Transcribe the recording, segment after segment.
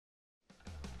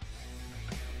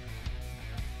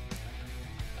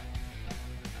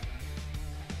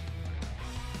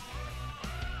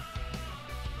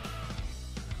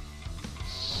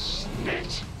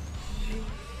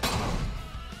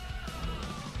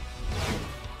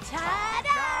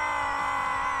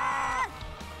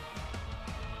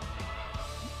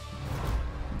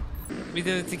We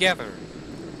did it together.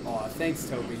 Aw, thanks,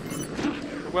 Toby.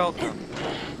 You're welcome.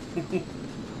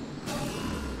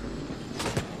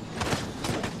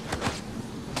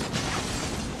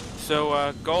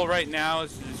 So, goal right now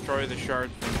is to destroy the shard.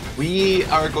 We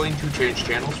are going to change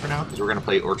channels for now because we're going to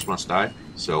play Orcs Must Die.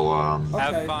 So,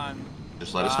 Have Okay. fun.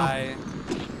 just let us know. Bye.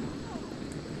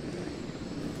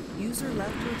 User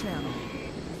left your channel.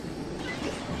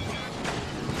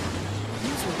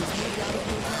 User was moved out of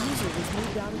your channel. User was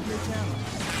moved out of your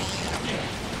channel.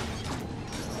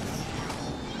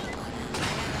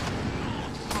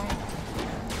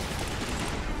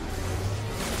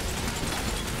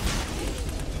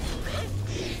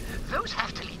 Those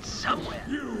have to lead somewhere.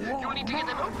 You'll need to get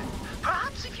them open.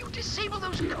 Perhaps if you disable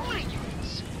those cooling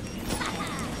units.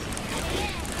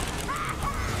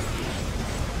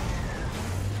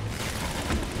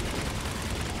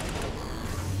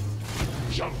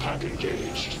 Jump pack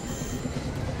engaged.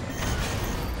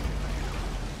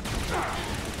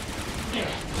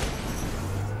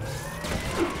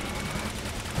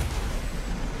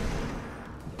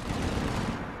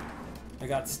 I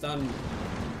got stunned.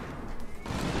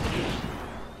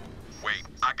 Wait,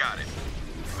 I got it.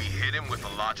 We hit him with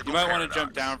a logical You might want to paradox.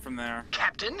 jump down from there.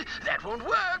 Captain, that won't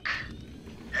work.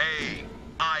 Hey,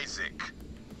 Isaac.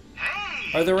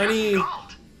 Hey! Are there any- Captain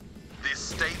Galt. This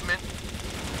statement,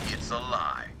 it's a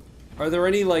lie. Are there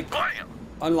any, like, Bam!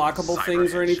 unlockable Cyber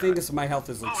things or anything? headshot. Because my health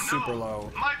is, like, super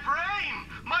low. My brain!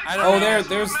 My I don't Oh, know.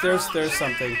 there's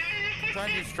something. I'm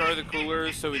trying to destroy the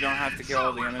coolers so we don't have to kill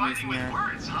all the enemies in here.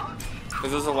 Words, huh?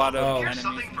 Because there's a lot of Oh. enemies in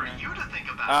Something for here. you to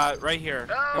think about. Right here.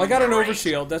 Well, I got an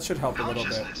overshield. That should help a little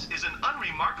bit. Consciousness is an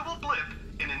unremarkable blip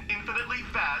in an infinitely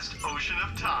vast ocean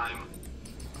of time.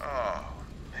 Oh,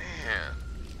 man.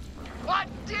 What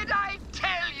did I tell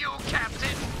you,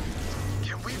 Captain?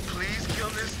 Can we please kill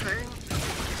this thing?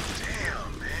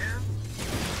 Damn, man.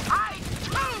 I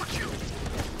told you!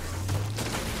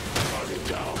 Target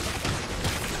down.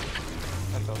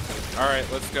 That's okay. Alright,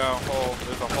 let's go. Hole.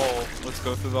 There's a hole. Let's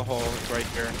go through the hole. It's right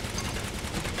here.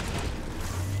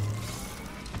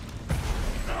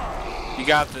 You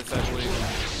got this, I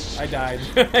believe. I died.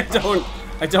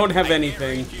 I don't have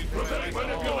anything. So,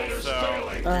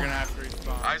 you're gonna have to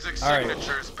respawn. Isaac's All right.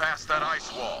 signature's past that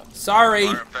ice wall. Sorry.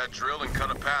 Fire up that drill and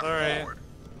cut a path All right. forward.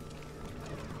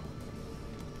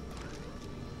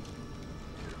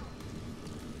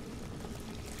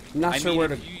 I'm not I sure mean, where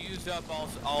to. if you used up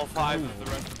all 5 of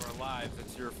the rest of our lives,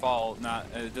 it's your fault. Not.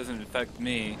 It doesn't affect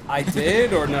me. I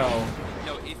did or no?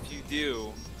 No, if you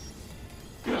do.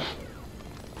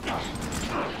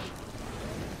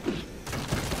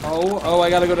 Oh, I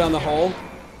gotta go down the hole.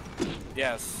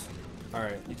 Yes, All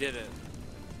right. you did it.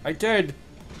 I did.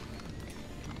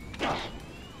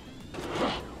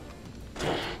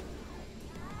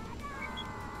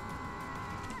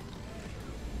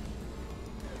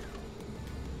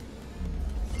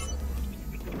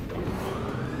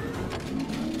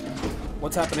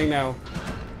 What's happening now?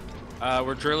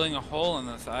 We're drilling a hole in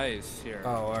this ice here. Oh,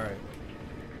 all right.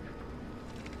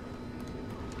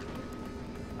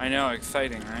 I know,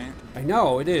 exciting, right? I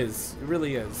know, it is. It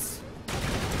really is.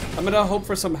 I'm gonna hope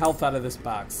for some health out of this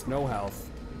box. No health.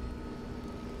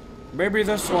 Maybe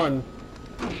this one.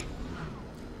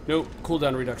 Nope,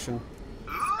 cooldown reduction.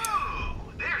 Ooh,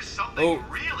 there's something Oh,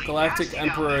 really Galactic nasty out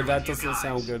Emperor, there that with you doesn't guys.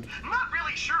 sound good. Not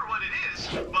really sure what it is,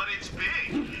 but it's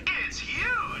big, it's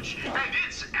huge, and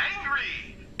it's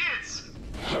angry. It's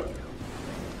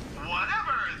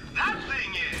whatever that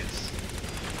thing is.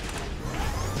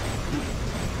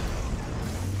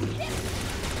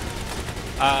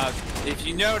 If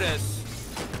you notice,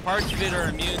 parts of it are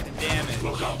immune to damage.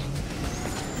 Look out.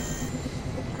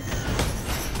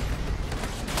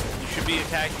 You should be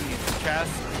attacking its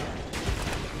chest.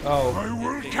 Oh, I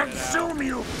will Figure it out. consume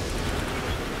you.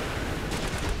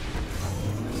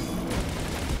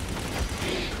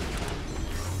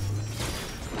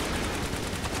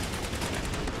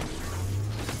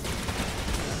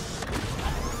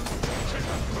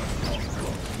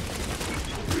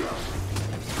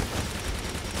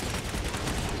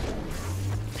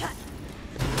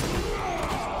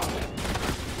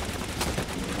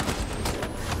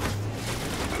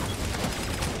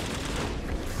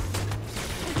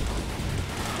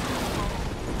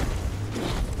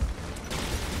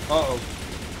 uh-oh.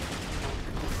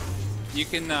 You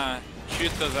can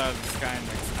shoot those out of the sky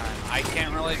next time. I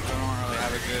can't really, because I don't really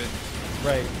have a good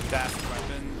Right. fast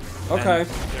weapon. Okay.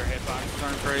 And their hitboxes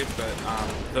aren't great,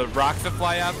 but the rocks that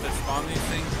fly up that spawn these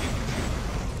things, you can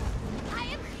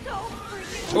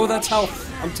Oh, that's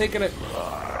health. I'm taking it.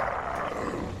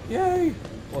 Yay.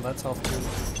 Well, that's health too.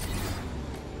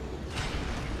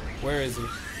 Where is he?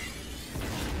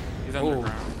 He's Oh.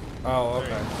 underground. Oh,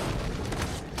 okay.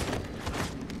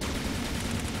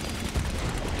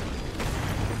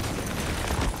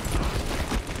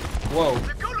 Whoa.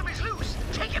 The golem is loose.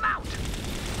 Take him out.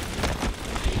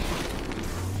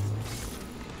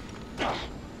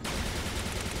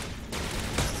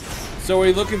 So are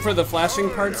you looking for the flashing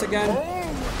parts again?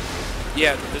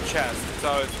 Yeah, the chest. It's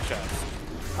always the chest.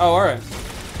 Oh, alright.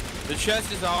 The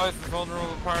chest is always the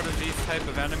vulnerable part of these type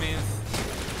of enemies.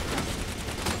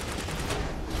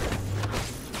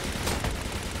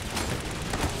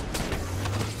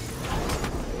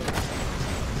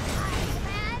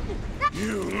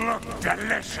 You look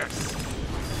delicious.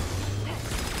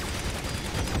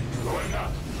 Going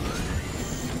up.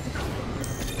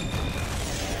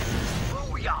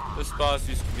 Booyah. This boss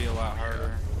used to be a lot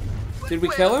harder. Did we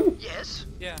kill him? Yes.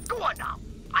 Yeah. Go on now.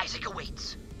 Isaac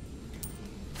awaits.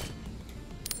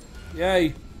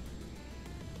 Yay.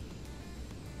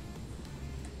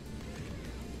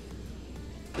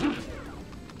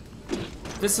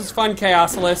 This is fun,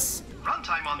 Chaosolus.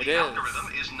 Runtime on It the is. algorithm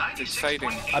is It's exciting.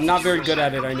 96.82%. I'm not very good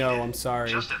at it, I know, I'm sorry.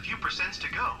 Just a few percents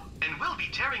to go, and we'll be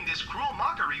tearing this cruel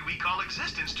mockery we call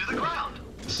existence to the ground.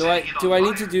 Do I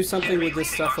need to do something with this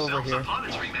stuff over here? Upon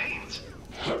its remains.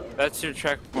 That's your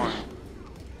checkpoint.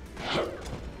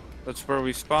 That's where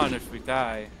we spawn if we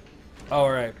die. Oh,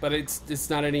 alright, but it's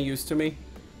not any use to me?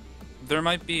 There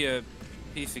might be a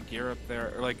piece of gear up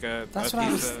there, or like a That's what I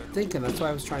piece was of thinking, that's why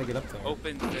I was trying to get up there.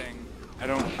 open thing. I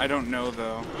don't know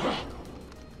though.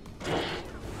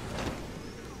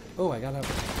 Oh, I got up.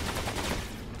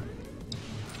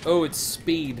 Oh, it's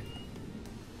speed.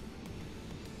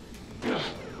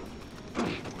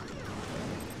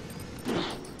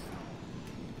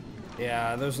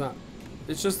 Yeah, there's not...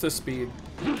 It's just the speed.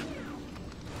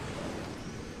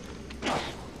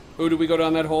 Oh, do we go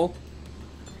down that hole?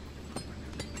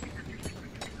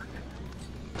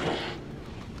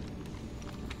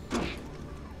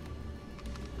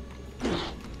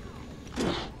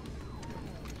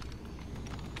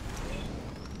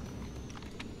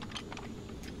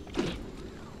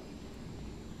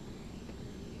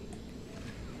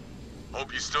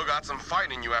 Hope you still got some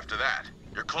fight in you after that.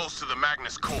 You're close to the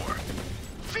Magnus core.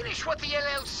 Finish what the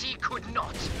LLC could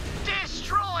not.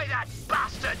 Destroy that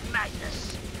bastard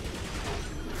Magnus.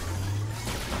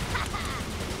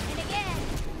 And again.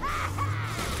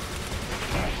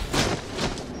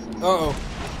 Uh-oh.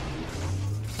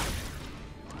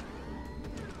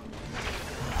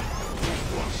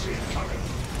 Won't see it coming.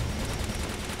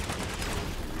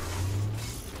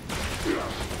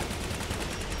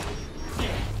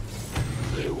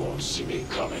 They won't see me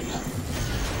coming.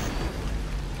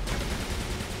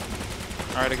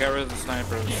 Alright, I got rid of the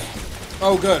snipers.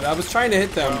 Oh, good. I was trying to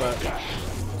hit them, but...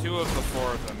 2 of the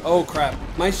 4 of them. Oh, crap.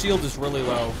 My shield is really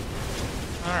low.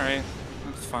 Alright,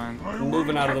 that's fine. I'm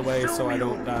moving out of the way so I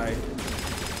don't die.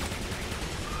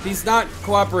 He's not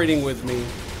cooperating with me.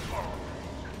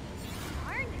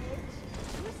 Carnage?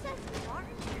 Who says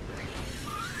carnage?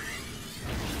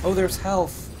 Oh, there's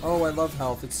health. Oh, I love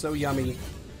health. It's so yummy.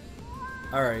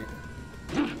 Alright.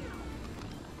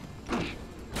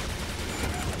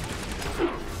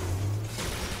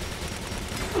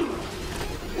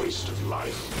 Waste of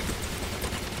life.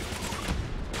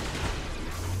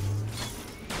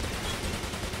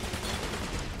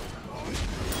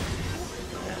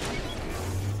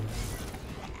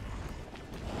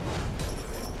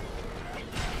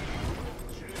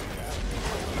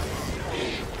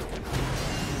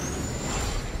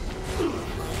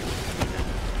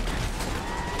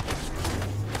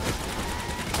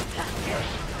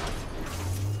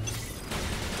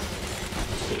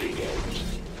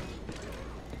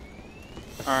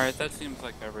 Alright, that seems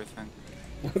like everything.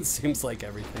 It seems like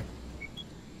everything.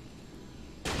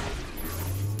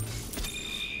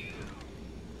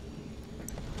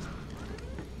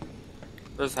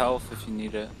 There's health if you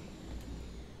need it.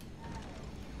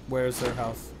 Where's their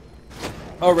health?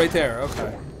 Oh, right there.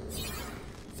 Okay.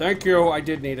 Thank you. I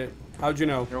did need it. How'd you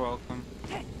know? You're welcome.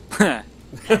 Stop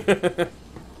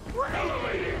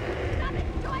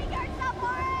enjoying yourself,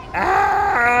 boy!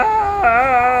 Ah,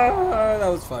 that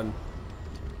was fun.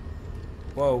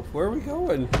 Whoa, where are we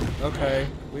going? Okay,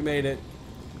 we made it.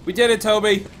 We did it,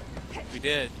 Toby. We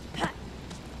did.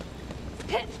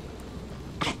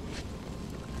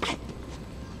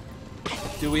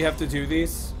 Do we have to do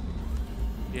these?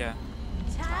 Yeah.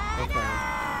 Okay.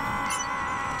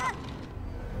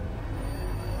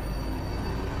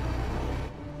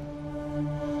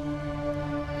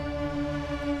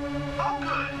 Oh,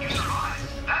 good. You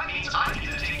survived. That means I get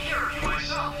to take care of you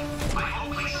myself. I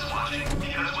hope Lisa's watching,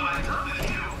 because when I'm done with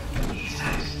you, he's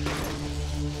next.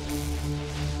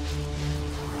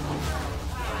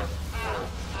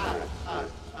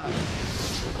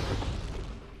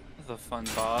 fun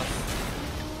boss.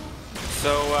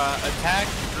 So attack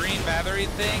green battery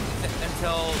thing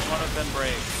until one of them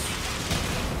breaks.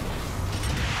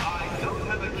 I don't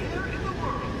have a care in the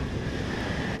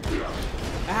world.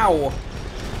 Ow.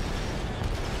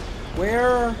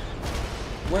 Where?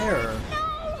 Where?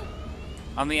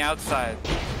 On the outside.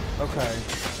 Okay.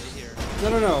 Right here.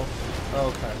 No.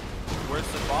 Okay. Where's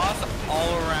the boss?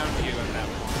 All around you at that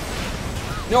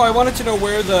point. No, I wanted to know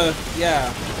where the...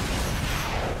 Yeah.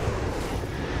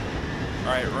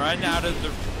 Alright, run out of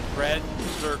the red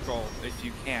circle if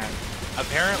you can.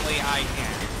 Apparently I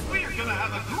can. We're gonna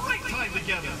have a great time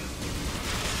together.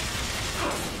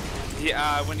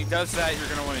 Yeah, when he does that, you're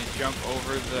gonna want to jump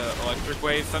over the electric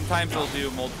waves. Sometimes he'll do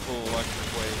multiple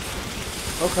electric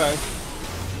waves. Okay.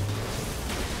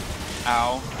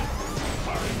 Ow.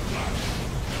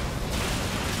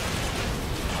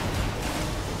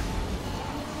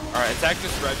 Alright, attack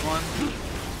this red one.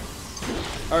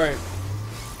 Alright.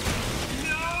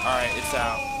 Alright, it's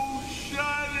out.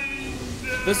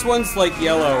 This one's like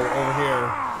yellow over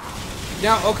here.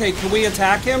 Now, okay, can we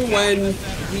attack him when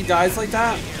he dies like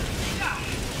that?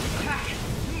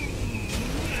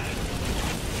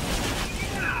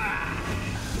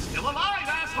 Still alive,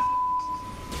 asshole.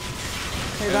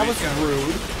 Hey, that was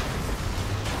rude.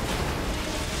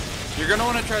 You're gonna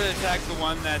want to try to attack the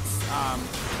one that's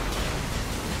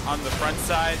on the front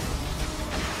side.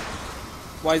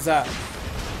 Why is that?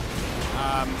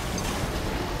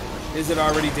 Is it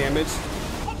already damaged?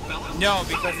 No,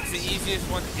 because it's the easiest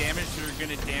one to damage, so you're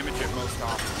gonna damage it most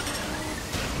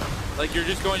often. Like, you're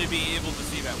just going to be able to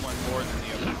see that one more than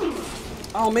the other.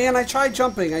 Oh man, I tried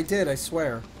jumping. I did, I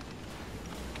swear.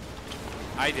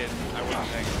 I didn't. I wouldn't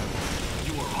think.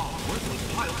 You are all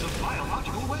worthless piles of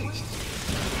biological waste.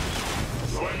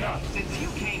 Going up. Since you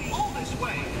came all this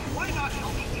way, why not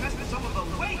help me test some of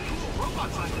the way cool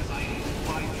robots I'm designing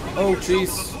by throwing Oh, yourself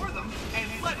jeez. before them and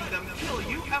letting them kill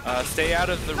you after. Stay out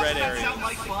of the red Doesn't that area. sound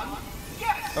like fun?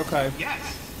 Yes. Okay. Yes,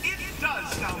 it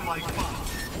does sound like fun.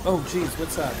 Oh jeez,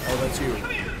 what's that? Oh, that's you. Come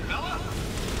here, fella.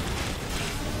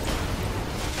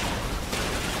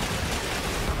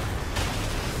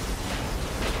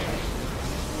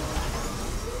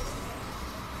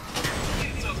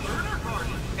 It's a burner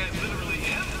party, and literally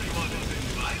everyone is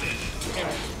invited.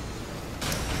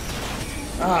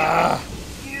 Ah.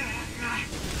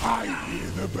 I hear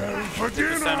the bell for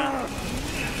dinner. Center.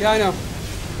 Yeah, I know.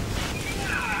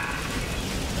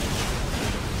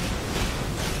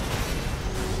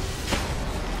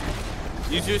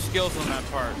 Use your skills on that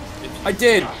part. If you I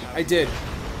did. I did.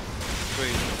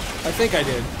 please. I think I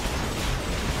did.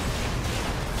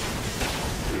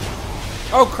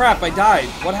 Oh crap, I died.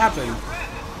 What happened?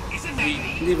 Isn't that I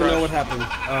didn't even know what happened.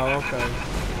 Oh, okay.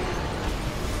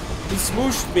 He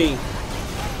smooshed me.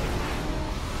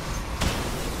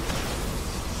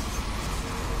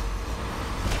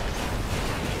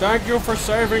 Thank you for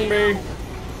saving me.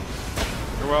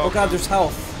 You're welcome. Oh god, there's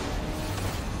health.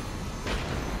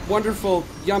 Wonderful,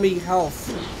 yummy health.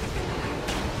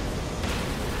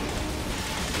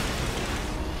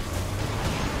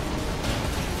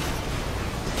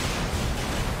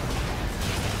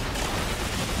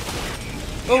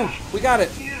 Oh, we got it.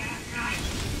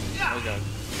 Oh god.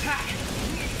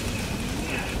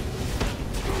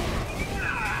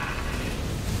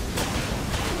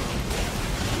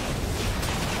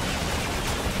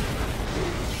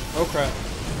 Oh crap.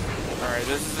 Alright,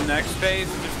 this is the next phase.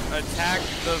 Just attack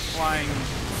the flying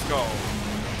skull.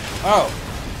 Oh.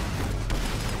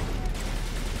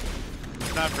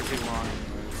 It's not for too long.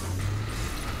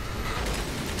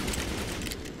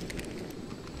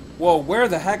 Whoa, where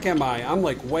the heck am I? I'm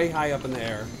like way high up in the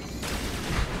air.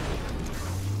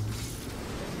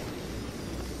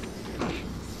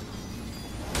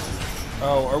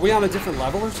 Oh, are we on a different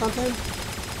level or something?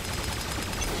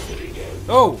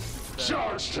 Oh!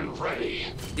 Charged and ready.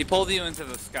 He pulled you into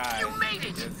the sky. You made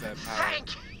it! Is that power. Thank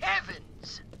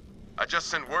heavens! I just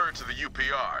sent word to the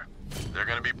UPR. They're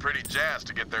gonna be pretty jazzed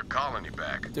to get their colony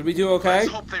back. Did we do okay? Let's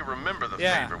hope they remember the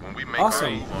Yeah. favor when we make Awesome.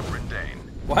 our move on Redane.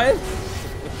 What?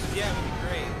 Yeah, that'd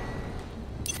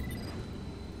be great.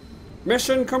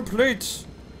 Mission complete!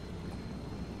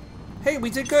 Hey,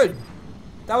 we did good.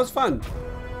 That was fun.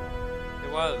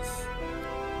 It was.